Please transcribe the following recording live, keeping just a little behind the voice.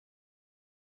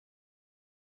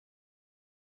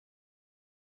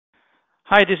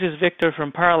Hi, this is Victor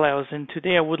from Parallels, and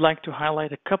today I would like to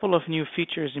highlight a couple of new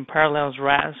features in Parallels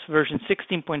RAS version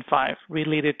 16.5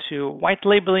 related to white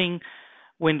labeling,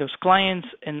 Windows clients,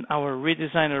 and our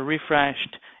redesigned or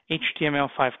refreshed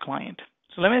HTML5 client.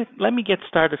 So let me get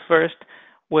started first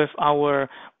with our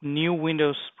new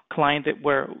Windows client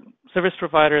where service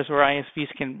providers or ISVs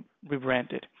can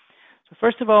rebrand it. So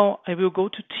first of all, I will go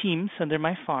to Themes under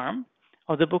my farm.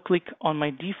 I'll double click on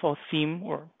my default theme,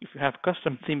 or if you have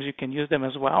custom themes, you can use them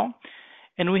as well.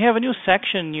 And we have a new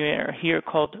section here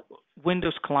called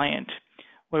Windows Client,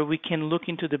 where we can look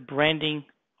into the branding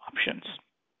options.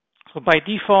 So by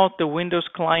default, the Windows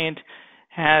Client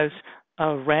has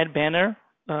a red banner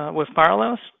with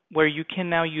Parallels, where you can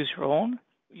now use your own.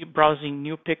 You're browsing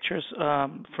new pictures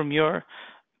from your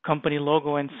company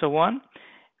logo and so on.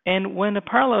 And when a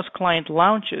Parallels client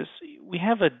launches, we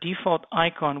have a default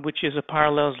icon, which is a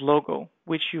Parallels logo,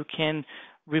 which you can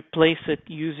replace it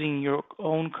using your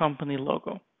own company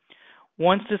logo.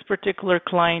 Once this particular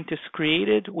client is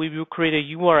created, we will create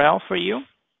a URL for you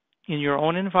in your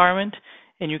own environment,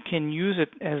 and you can use it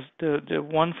as the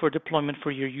one for deployment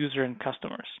for your user and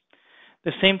customers.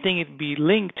 The same thing, it be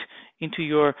linked into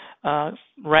your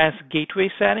RAS gateway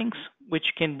settings, which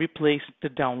can replace the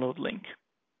download link.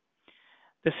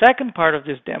 The second part of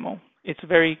this demo, it's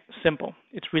very simple.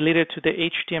 It's related to the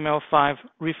HTML5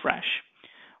 refresh,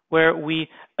 where we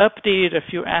updated a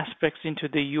few aspects into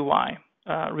the UI,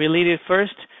 related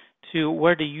first to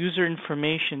where the user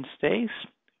information stays.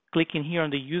 Clicking here on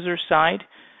the user side,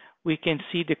 we can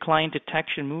see the client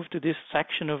detection move to this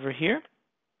section over here,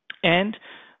 and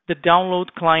the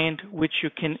download client, which you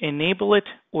can enable it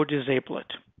or disable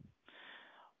it.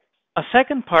 A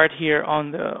second part here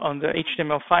on the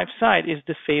HTML5 side is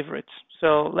the favorites.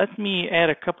 So let me add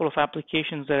a couple of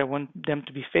applications that I want them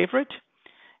to be favorite.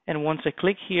 And once I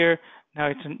click here, now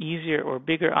it's an easier or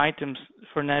bigger items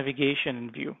for navigation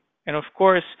and view. And of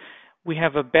course, we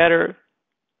have a better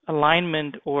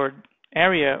alignment or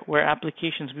area where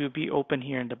applications will be open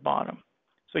here in the bottom.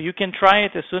 So you can try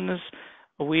it as soon as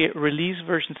we release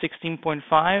version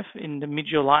 16.5 in the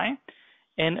mid-July,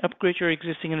 and upgrade your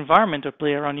existing environment or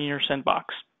play around in your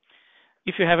sandbox.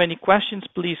 If you have any questions,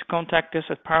 please contact us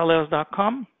at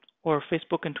parallels.com or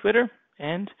Facebook and Twitter,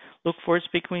 and look forward to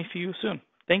speaking with you soon.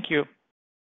 Thank you.